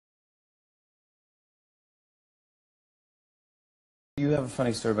You have a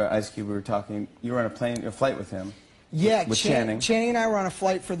funny story about Ice Cube. We were talking. You were on a flight with him. Yeah, with Channing. Channing and I were on a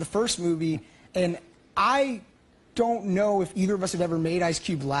flight for the first movie, and I don't know if either of us have ever made Ice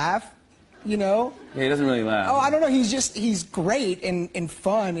Cube laugh. You know? Yeah, he doesn't really laugh. Oh, I don't know. He's great and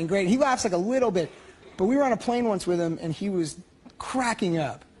fun and great. He laughs like a little bit, but we were on a plane once with him, and he was cracking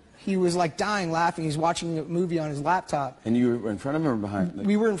up. He was like dying laughing. He's watching a movie on his laptop. And you were in front of him or behind?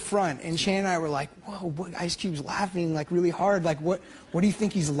 We were in front, and Shannon and I were like, "Whoa, what, Ice Cube's laughing like really hard. Like, what do you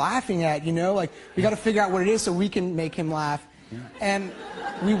think he's laughing at? You know, like we got to figure out what it is so we can make him laugh." Yeah. And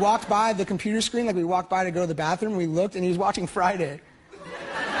we walked by the computer screen, like we walked by to go to the bathroom. We looked, and he was watching Friday.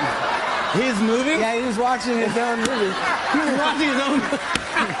 His movie? Yeah, he was watching his own movie. He was watching his own movie.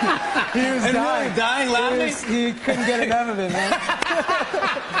 He was and dying. Really dying laughing? He couldn't get enough of it, man.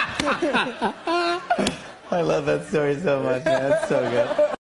 I love that story so much, man. It's so good.